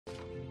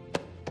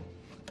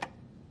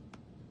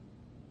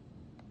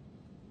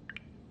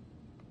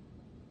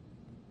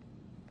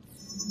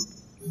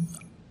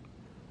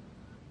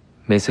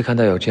每次看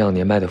到有这样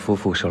年迈的夫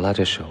妇手拉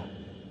着手，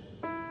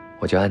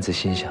我就暗自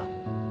心想，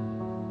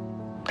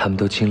他们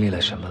都经历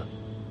了什么？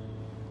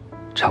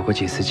吵过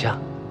几次架？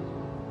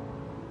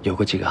有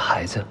过几个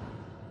孩子？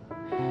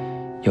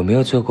有没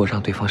有做过让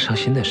对方伤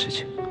心的事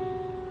情？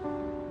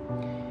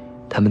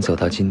他们走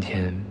到今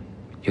天，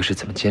又是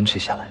怎么坚持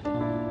下来的？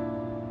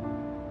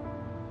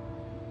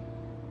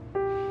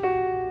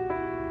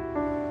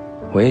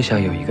我也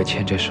想有一个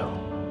牵着手，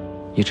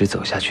一直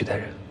走下去的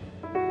人。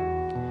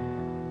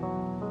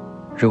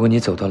如果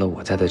你走到了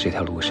我在的这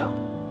条路上，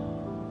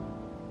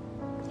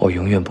我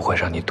永远不会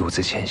让你独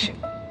自前行。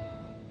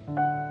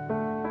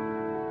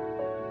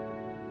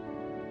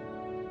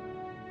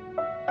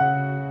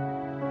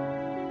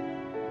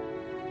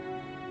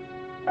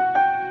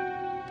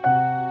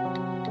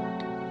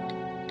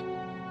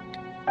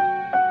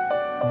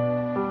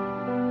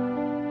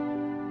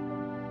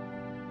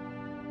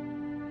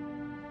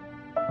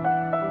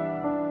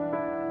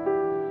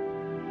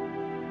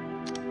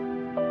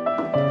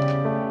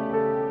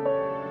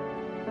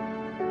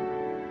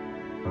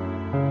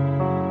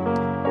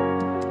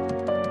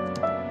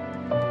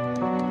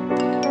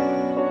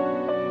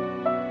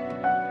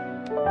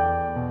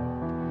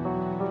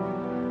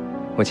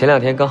我前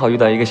2天刚好遇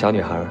到一个小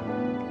女孩，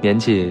年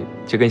纪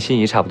就跟心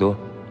仪差不多。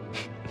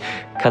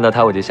看到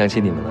她我就想起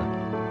你们了。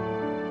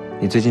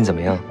你最近怎么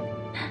样？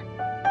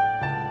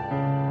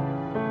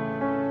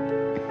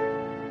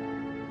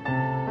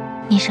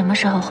你什么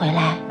时候回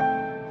来？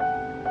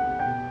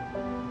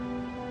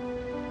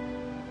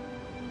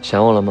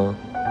想我了吗？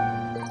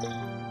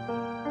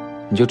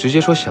你就直接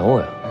说想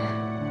我呀。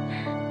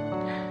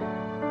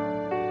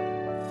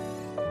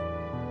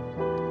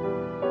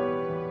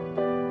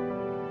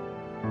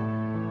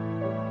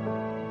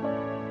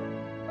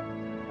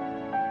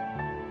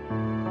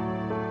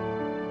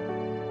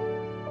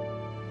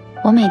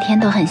我每天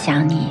都很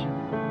想你，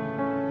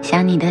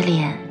想你的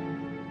脸，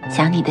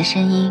想你的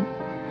声音。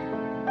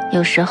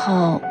有时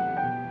候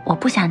我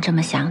不想这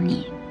么想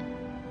你，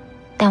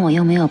但我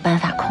又没有办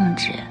法控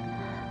制。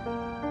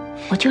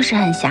我就是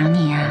很想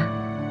你啊。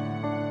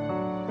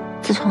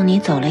自从你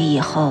走了以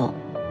后，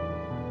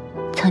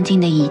曾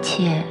经的一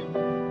切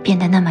变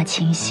得那么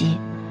清晰。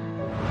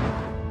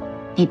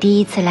你第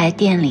一次来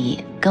店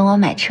里跟我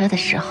买车的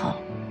时候，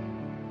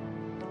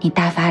你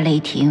大发雷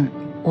霆，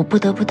我不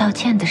得不道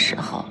歉的时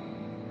候，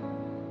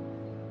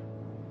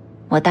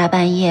我大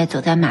半夜走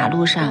在马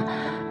路上，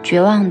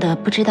绝望的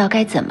不知道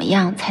该怎么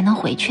样才能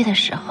回去的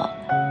时候，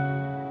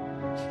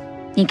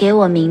你给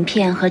我名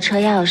片和车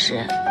钥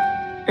匙，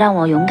让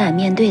我勇敢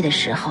面对的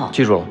时候，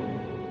记住了，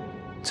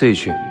自己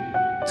去，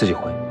自己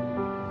回。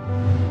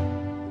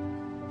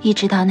一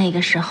直到那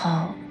个时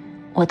候，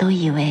我都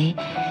以为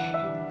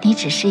你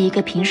只是一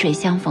个萍水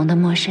相逢的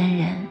陌生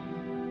人，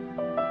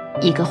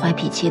一个坏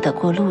脾气的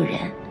过路人，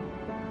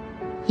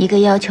一个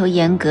要求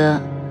严格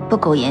不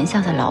苟言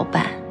笑的老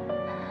板。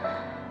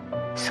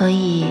所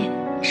以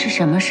是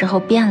什么时候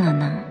变了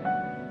呢？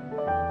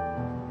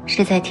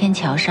是在天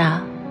桥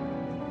上，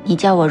你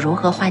教我如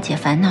何化解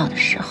烦恼的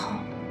时候。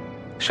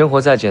生活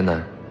再艰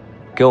难，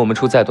给我们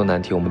出再多难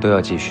题，我们都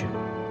要继续。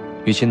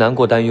与其难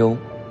过担忧，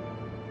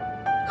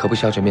何不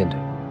笑着面对？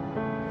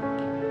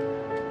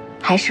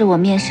还是我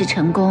面试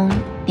成功，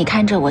你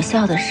看着我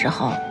笑的时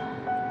候，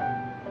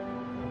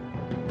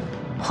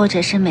或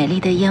者是美丽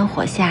的烟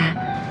火下，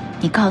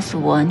你告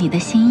诉我你的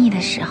心意的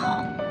时候。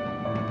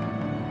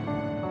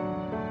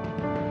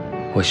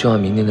我希望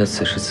明年的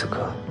此时此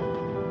刻，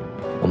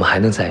我们还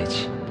能在一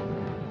起。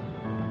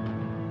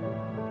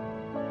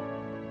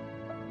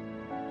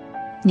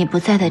你不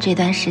在的这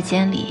段时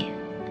间里，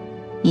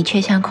你却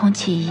像空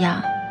气一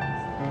样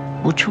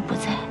无处不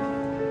在。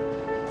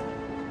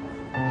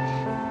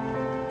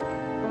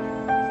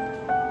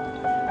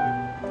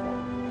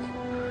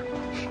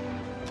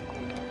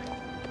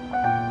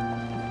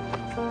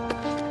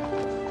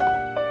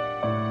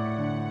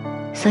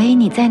所以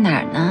你在哪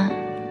儿呢？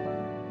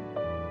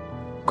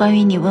关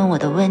于你问我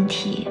的问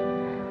题，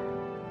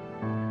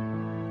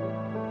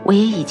我也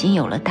已经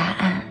有了答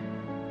案。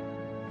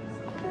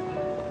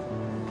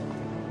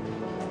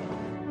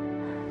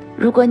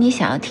如果你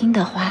想要听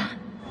的话，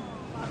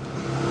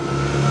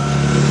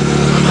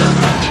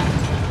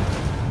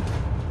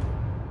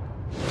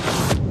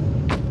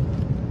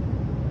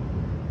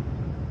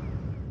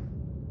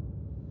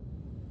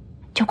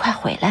就快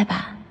回来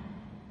吧。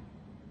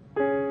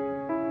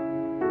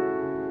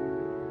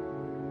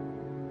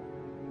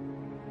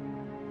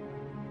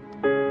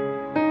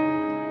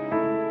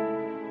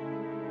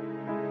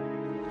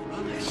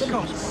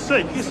God's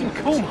sake, he's in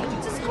coma.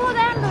 Just call the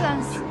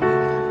ambulance.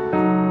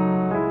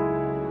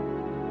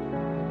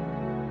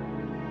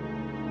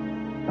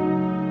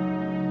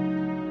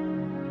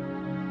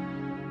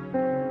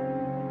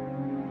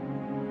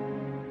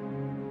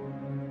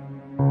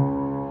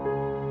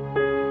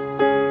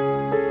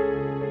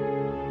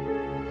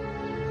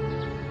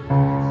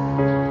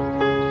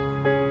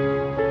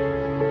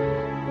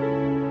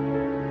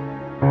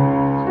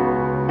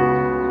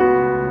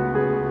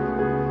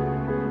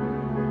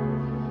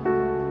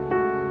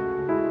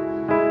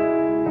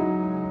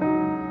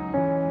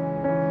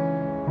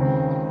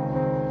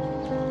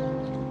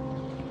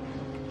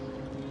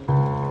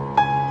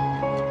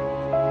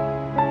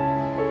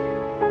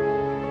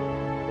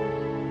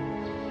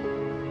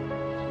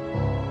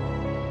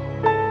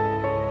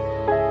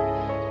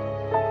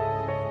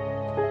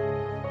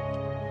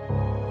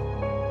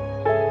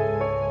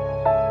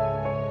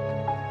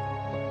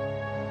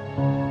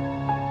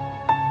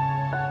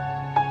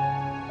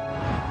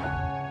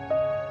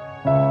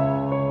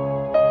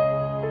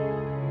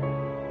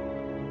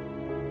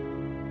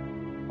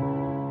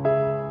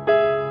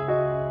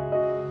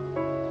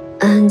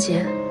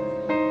 姐，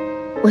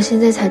我现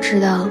在才知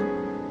道，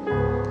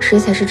谁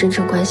才是真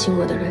正关心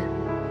我的人，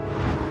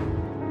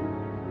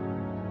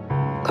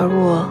而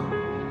我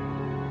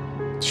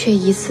却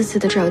一次次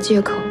的找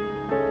借口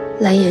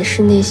来掩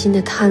饰内心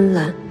的贪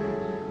婪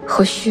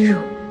和虚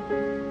荣，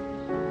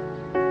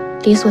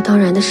理所当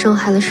然的伤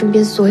害了身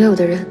边所有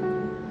的人，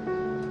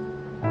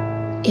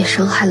也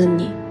伤害了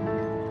你。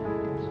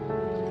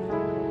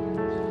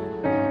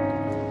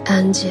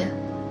安姐，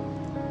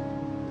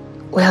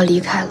我要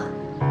离开了。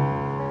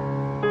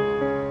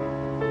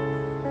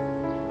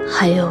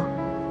还有，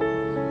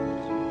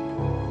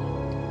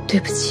对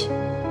不起。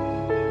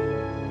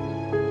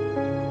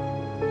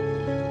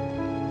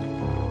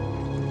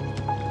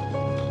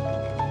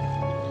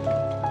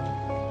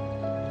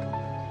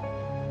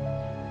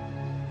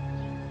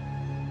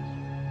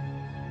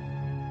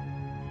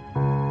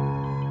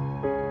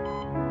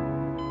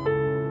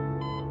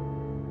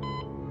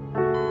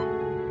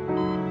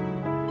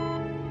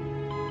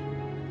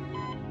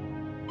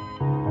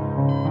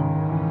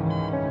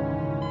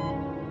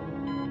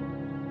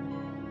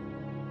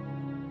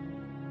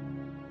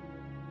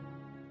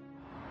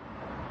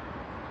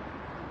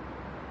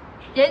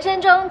人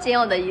生中仅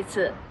有的一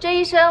次，这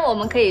一生我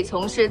们可以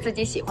从事自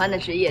己喜欢的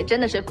职业，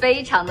真的是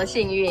非常的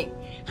幸运。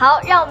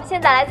好，让我们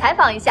现在来采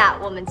访一下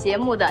我们节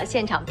目的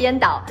现场编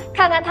导，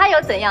看看他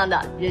有怎样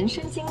的人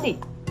生经历。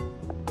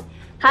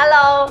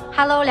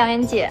Hello， 梁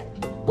媛姐，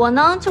我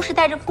呢就是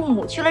带着父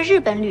母去了日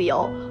本旅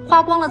游，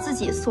花光了自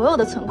己所有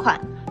的存款，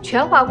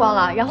全花光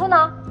了，然后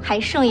呢还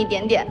剩一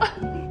点点。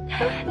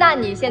那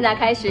你现在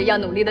开始要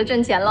努力的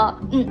挣钱了。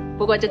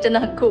不过这真的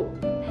很酷。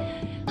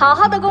好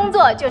好的工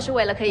作就是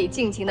为了可以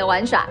尽情的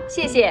玩耍，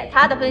谢谢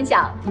他的分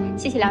享。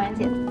谢谢梁媛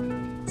姐。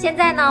现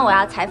在呢，我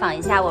要采访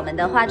一下我们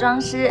的化妆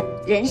师，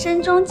人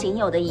生中仅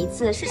有的一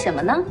次是什么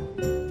呢？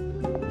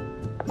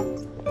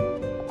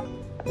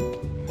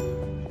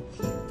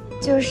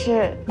就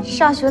是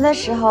上学的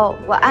时候，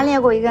我暗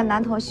恋过一个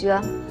男同学，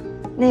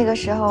那个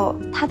时候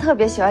他特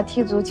别喜欢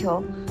踢足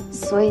球，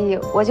所以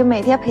我就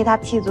每天陪他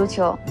踢足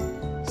球。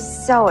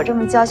像我这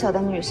么娇小的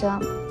女生，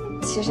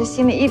其实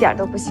心里一点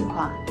都不喜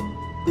欢。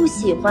不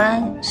喜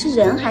欢是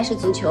人还是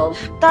足球？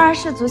当然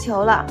是足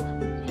球了。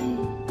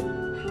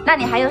那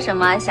你还有什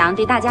么想要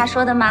对大家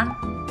说的吗？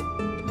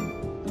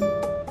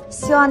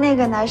希望那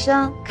个男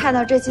生看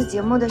到这期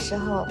节目的时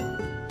候，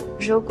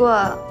如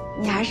果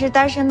你还是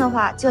单身的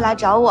话，就来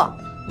找我。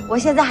我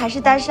现在还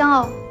是单身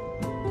哦。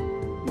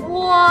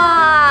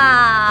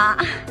哇，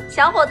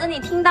小伙子，你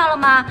听到了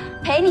吗？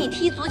陪你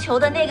踢足球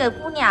的那个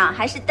姑娘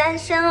还是单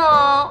身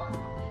哦。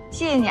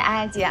谢谢你，安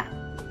安姐。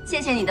谢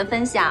谢你的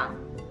分享。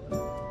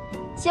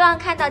希望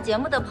看到节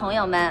目的朋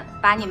友们，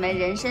把你们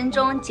人生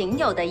中仅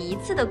有的一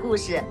次的故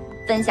事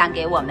分享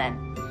给我们。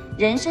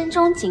人生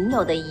中仅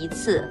有的一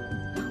次，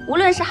无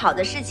论是好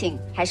的事情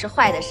还是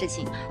坏的事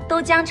情，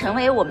都将成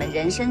为我们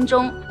人生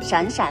中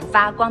闪闪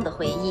发光的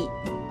回忆。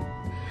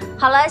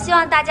好了，希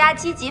望大家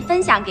积极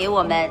分享给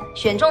我们，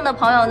选中的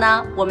朋友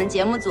呢，我们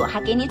节目组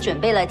还给你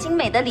准备了精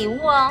美的礼物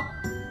哦。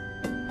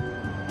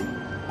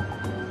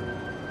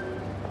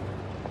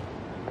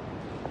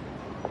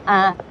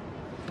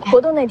活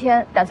动那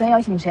天打算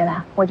邀请谁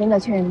来？我真的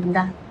确认名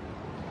单。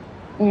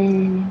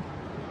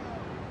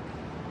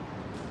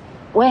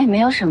我也没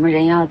有什么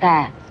人要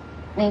带，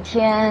那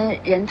天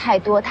人太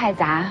多太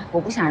杂，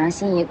我不想让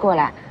心仪过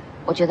来，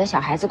我觉得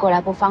小孩子过来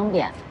不方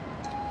便。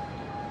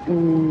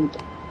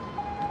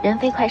任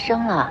飞快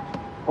生了，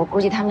我估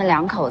计他们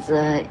两口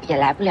子也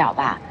来不了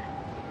吧。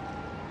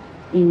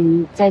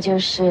再就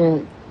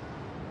是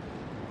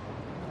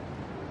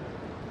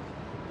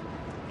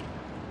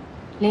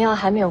林瑶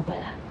还没有回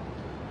来。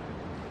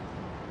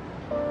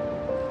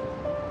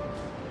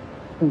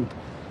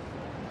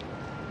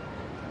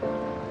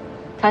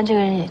他这个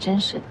人也真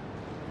是的，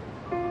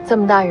这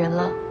么大人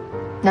了，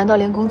难道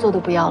连工作都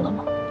不要了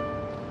吗？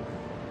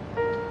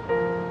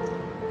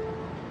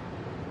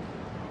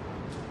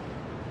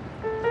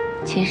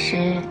其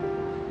实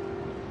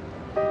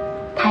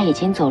他已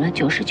经走了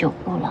99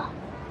步了，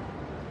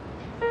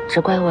只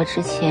怪我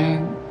之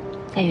前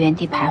在原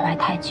地徘徊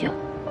太久。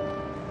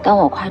当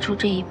我跨出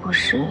这一步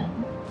时，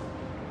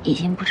已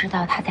经不知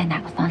道他在哪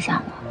个方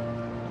向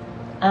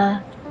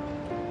了。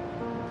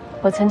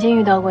我曾经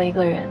遇到过一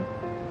个人，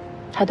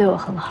他对我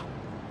很好，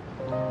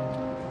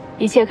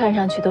一切看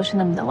上去都是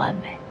那么的完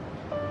美，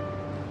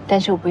但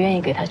是我不愿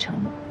意给他承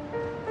诺，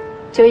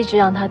就一直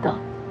让他等，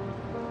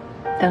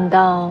等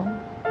到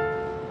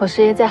我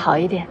事业再好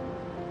一点，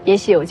也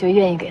许我就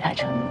愿意给他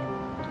承诺。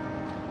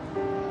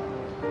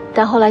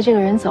但后来这个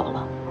人走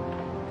了，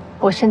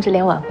我甚至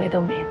连挽回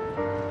都没有。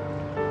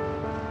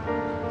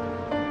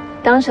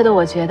当时的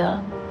我觉得，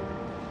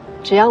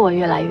只要我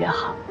越来越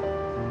好，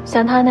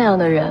像他那样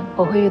的人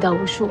我会遇到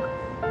无数个。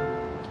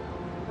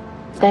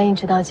但一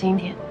直到今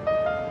天，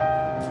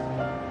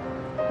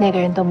那个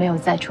人都没有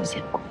再出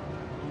现过。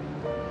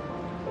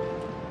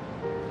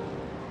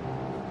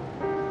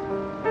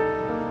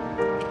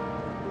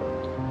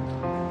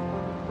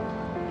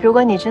如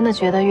果你真的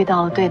觉得遇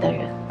到了对的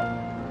人，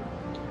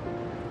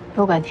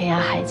不管天涯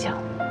海角，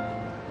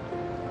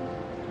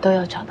都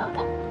要找到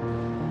他。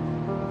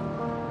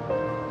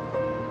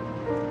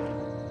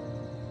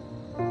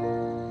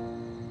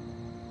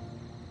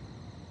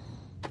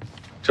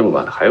这么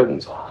晚了还有工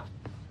作啊？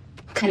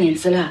看点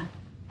资料。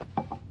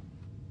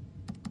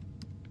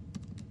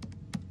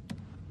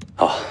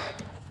好，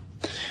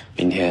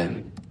明天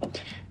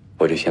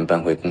我就先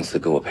搬回公司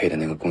给我配的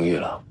那个公寓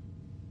了，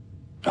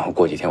然后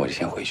过几天我就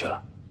先回去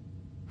了。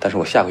但是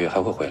我下个月还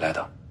会回来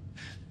的。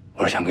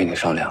我是想跟你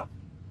商量，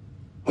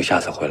我下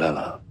次回来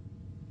了，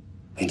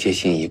能接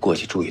心怡过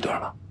去住一段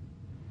吗？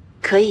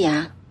可以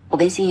啊，我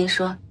跟心怡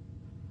说。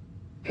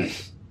嗯。